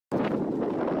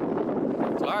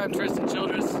So I'm Tristan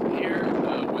Childress here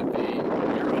with the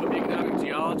Bureau of Economic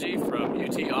Geology from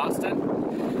UT Austin.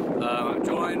 I'm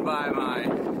joined by my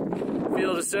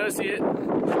field associate,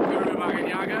 Shukuru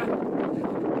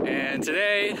Makanyaga. And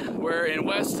today we're in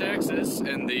West Texas,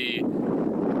 and the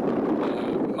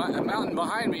mountain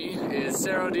behind me is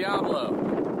Cerro Diablo.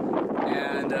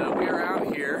 And we are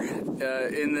out here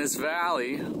in this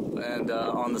valley and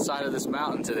on the side of this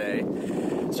mountain today,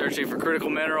 searching for critical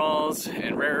minerals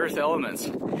and rare earth elements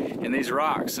in these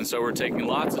rocks. And so we're taking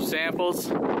lots of samples.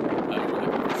 We're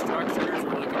looking for structures,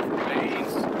 we're looking for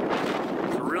veins.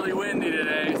 It's really windy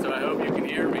today, so I hope you can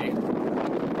hear me.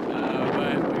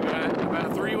 But we've got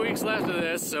about 3 weeks left of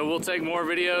this, so we'll take more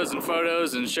videos and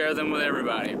photos and share them with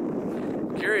everybody.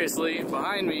 Curiously,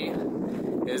 behind me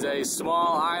is a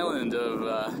small island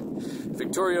of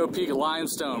Victoria Peak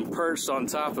limestone perched on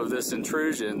top of this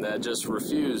intrusion that just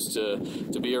refused to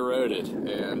be eroded,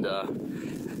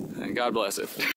 and God bless it.